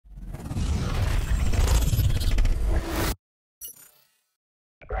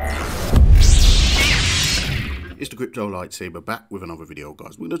It's the Crypto Lightsaber back with another video,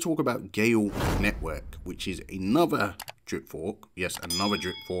 guys. We're going to talk about Gale Network, which is another drip fork. Yes, another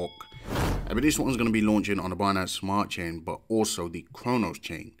drip fork. But this one's going to be launching on the Binance Smart Chain, but also the Cronos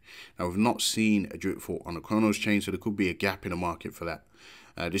chain. Now, we've not seen a drip fork on the Cronos chain, so there could be a gap in the market for that.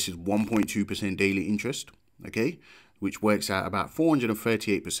 This is 1.2% daily interest, okay, which works out about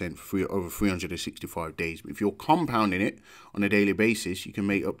 438% for over 365 days. If you're compounding it on a daily basis, you can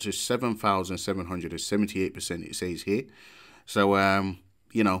make up to 7,778%, it says here. So,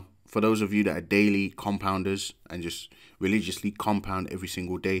 you know, for those of you that are daily compounders and just religiously compound every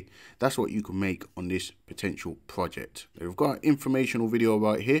single day, that's what you can make on this potential project. We've got an informational video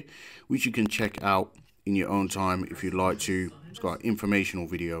right here, which you can check out in your own time if you'd like to. It's got an informational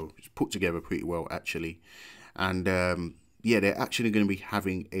video. It's put together pretty well, actually. And yeah, they're actually going to be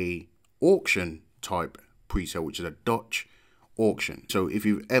having a auction type pre-sale, which is a Dutch auction. So if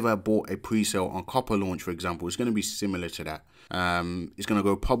you've ever bought a pre-sale on Copper Launch, for example, it's going to be similar to that. It's going to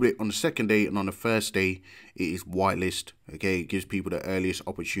go public on the second day, and on the first day it is whitelist. Okay, it gives people the earliest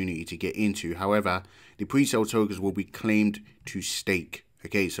opportunity to get into. However, the pre-sale tokens will be claimed to stake.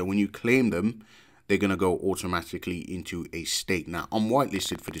 Okay, so when you claim them, they're going to go automatically into a stake. Now, I'm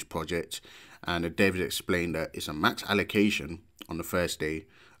whitelisted for this project, and the devs explained that it's a max allocation on the first day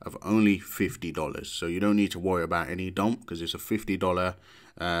of only $50. So you don't need to worry about any dump, because it's a $50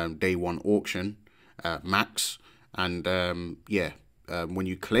 day one auction max. And yeah, when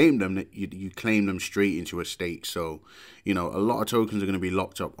you claim them, you claim them straight into a stake. So, you know, a lot of tokens are going to be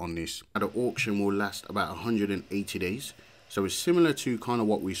locked up on this. The auction will last about 180 days. So it's similar to kind of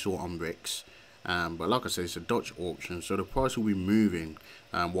what we saw on Rex. But like I said, it's a Dutch auction, so the price will be moving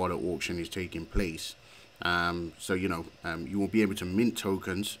while the auction is taking place. So, you know, you will be able to mint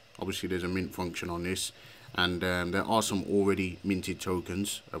tokens. Obviously, there's a mint function on this. And there are some already minted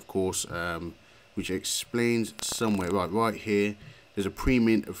tokens, of course, which explains somewhere. Right here, there's a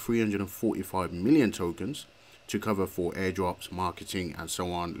pre-mint of 345 million tokens to cover for airdrops, marketing, and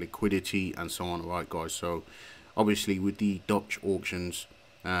so on, liquidity, and so on. Right, guys. So, obviously, with the Dutch auctions,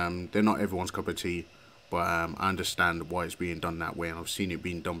 they're not everyone's cup of tea, but I understand why it's being done that way, and I've seen it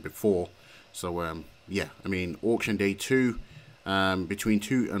being done before. So yeah, I mean, auction day 2, between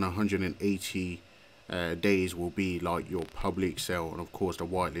 2 and 180 days will be like your public sale, and of course the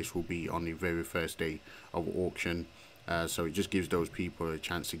whitelist will be on the very first day of auction. So it just gives those people a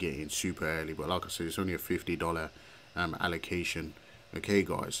chance to get in super early. But like I said, it's only a $50 allocation. Okay,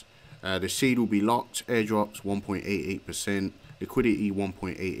 guys. The seed will be locked. Airdrops 1.88%. Liquidity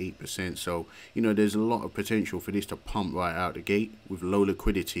 1.88%. So, you know, there's a lot of potential for this to pump right out the gate with low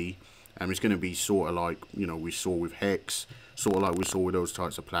liquidity. It's going to be sort of like, you know, we saw with Hex, sort of like we saw with those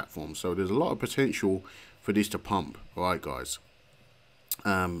types of platforms. So there's a lot of potential for this to pump. All right, guys.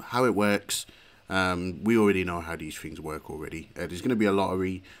 How it works, we already know how these things work already. There's going to be a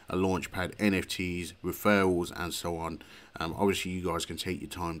lottery, a launchpad, NFTs, referrals, and so on. Obviously, you guys can take your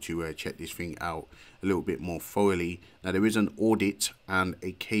time to check this thing out a little bit more thoroughly. Now, there is an audit and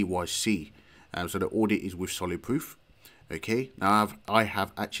a KYC. So the audit is with Solid Proof. Okay, now I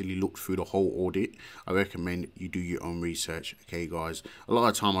have actually looked through the whole audit. I recommend you do your own research. Okay, guys. A lot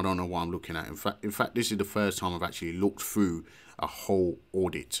of time I don't know what I'm looking at. In fact, this is the first time I've actually looked through a whole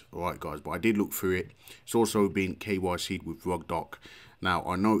audit. All right, guys, but I did look through it. It's also been KYC'd with RugDoc. Now,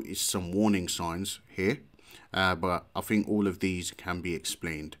 I noticed some warning signs here, but I think all of these can be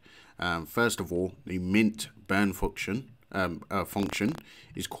explained. First of all, the mint burn function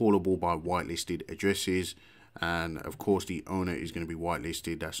is callable by whitelisted addresses. And of course the owner is going to be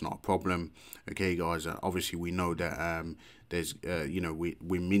whitelisted. That's not a problem. Okay, guys, obviously we know that there's you know,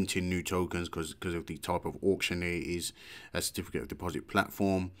 we're minting new tokens because of the type of auction it is, a certificate of deposit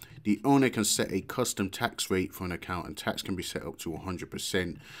platform. The owner can set a custom tax rate for an account, and tax can be set up to 100%.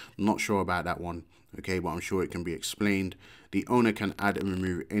 I'm not sure about that one, okay, but I'm sure it can be explained. The owner can add and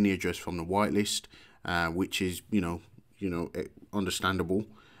remove any address from the whitelist, which is you know understandable.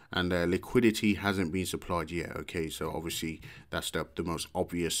 And liquidity hasn't been supplied yet. Okay, so obviously that's the most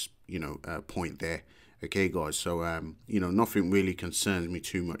obvious, you know, point there. Okay, guys, so you know, nothing really concerns me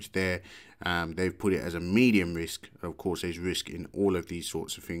too much there. They've put it as a medium risk. Of course, there's risk in all of these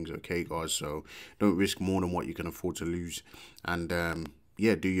sorts of things. Okay, guys, so don't risk more than what you can afford to lose. And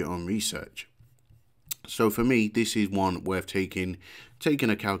yeah, do your own research. So for me, this is one worth taking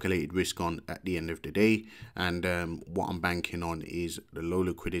a calculated risk on at the end of the day. And what I'm banking on is the low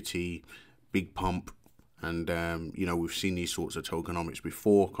liquidity, big pump. And, you know, we've seen these sorts of tokenomics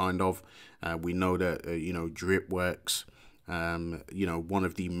before, kind of. We know that, you know, drip works. You know, one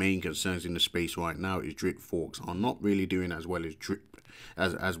of the main concerns in the space right now is drip forks are not really doing as well as drip,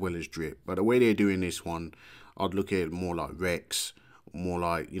 as well as drip. But the way they're doing this one, I'd look at it more like Rex, more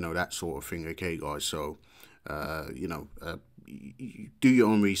like, you know, that sort of thing. Okay, guys. So, you know, do your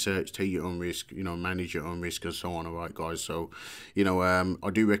own research, take your own risk, you know, manage your own risk and so on. All right, guys. So, you know, I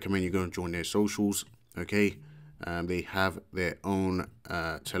do recommend you go and join their socials. Okay. They have their own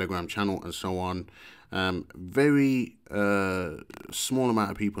Telegram channel and so on. Very small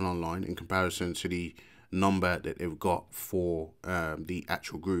amount of people online in comparison to the number that they've got for the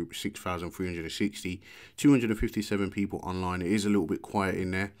actual group. 6,360, 257 people online. It is a little bit quiet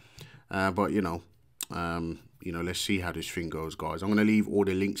in there, but you know, let's see how this thing goes, guys. I'm going to leave all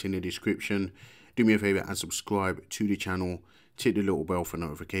the links in the description. Do me a favor and subscribe to the channel. Hit the little bell for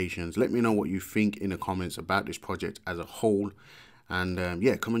notifications. Let me know what you think in the comments about this project as a whole. And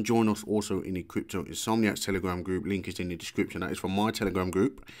yeah, come and join us also in the Crypto Insomniacs Telegram group. Link is in the description. That is from my Telegram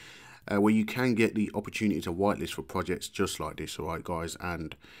group, where you can get the opportunity to whitelist for projects just like this. All right, guys.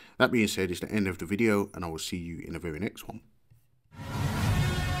 And that being said, it's the end of the video, and I will see you in the very next one.